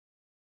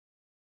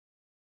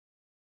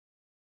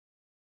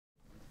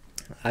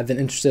I've been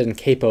interested in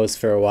capos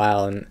for a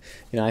while, and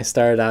I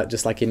started out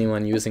just like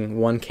anyone using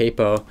one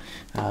capo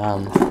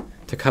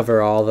to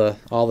cover all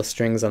the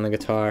strings on the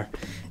guitar,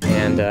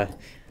 and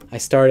I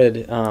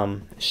started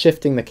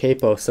shifting the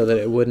capo so that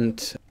it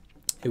wouldn't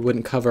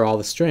cover all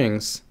the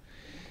strings,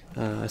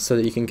 so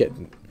that you can get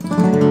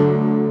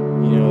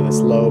this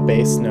low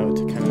bass note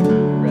to kind of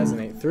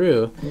resonate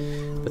through.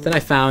 But then I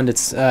found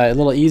it's a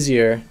little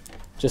easier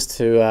just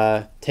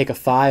to take a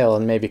file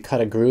and maybe cut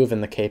a groove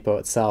in the capo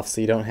itself,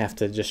 so you don't have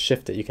to just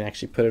shift it. You can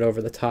actually put it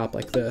over the top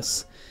like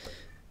this.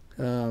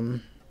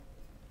 And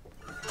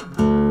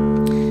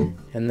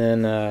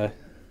then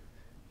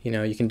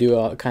you can do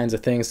all kinds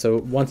of things. So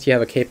once you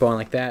have a capo on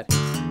like that, you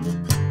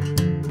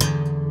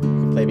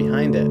can play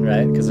behind it,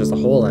 right? Because there's a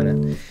hole in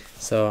it.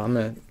 So I'm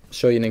going to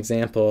show you an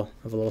example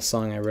of a little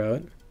song I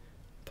wrote.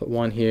 Put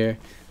one here.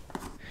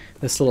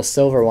 This little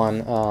silver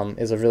one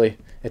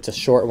it's a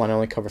short one, it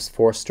only covers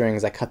 4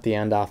 strings. I cut the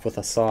end off with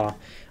a saw.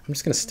 I'm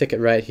just going to stick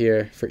it right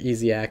here for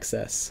easy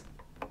access.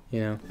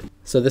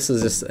 So this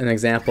is just an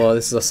example.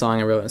 This is a song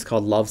I wrote, and it's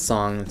called Love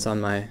Song. It's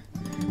on my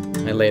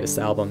latest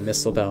album,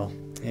 Missile Bell.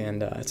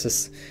 And it's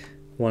just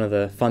one of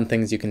the fun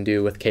things you can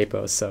do with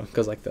capos. So it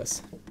goes like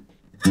this.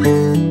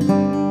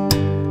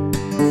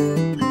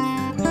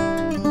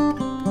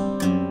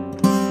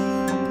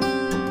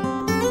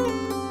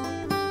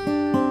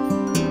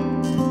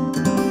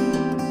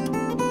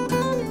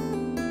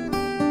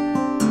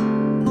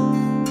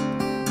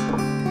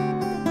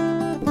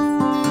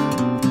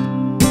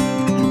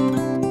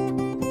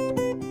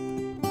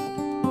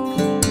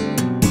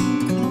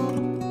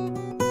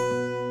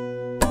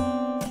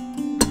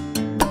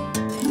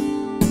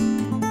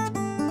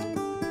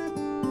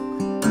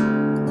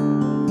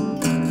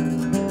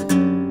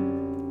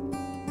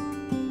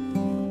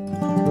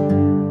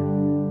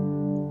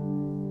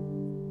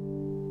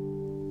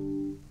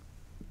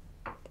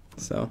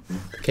 So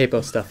the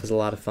capo stuff is a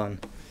lot of fun.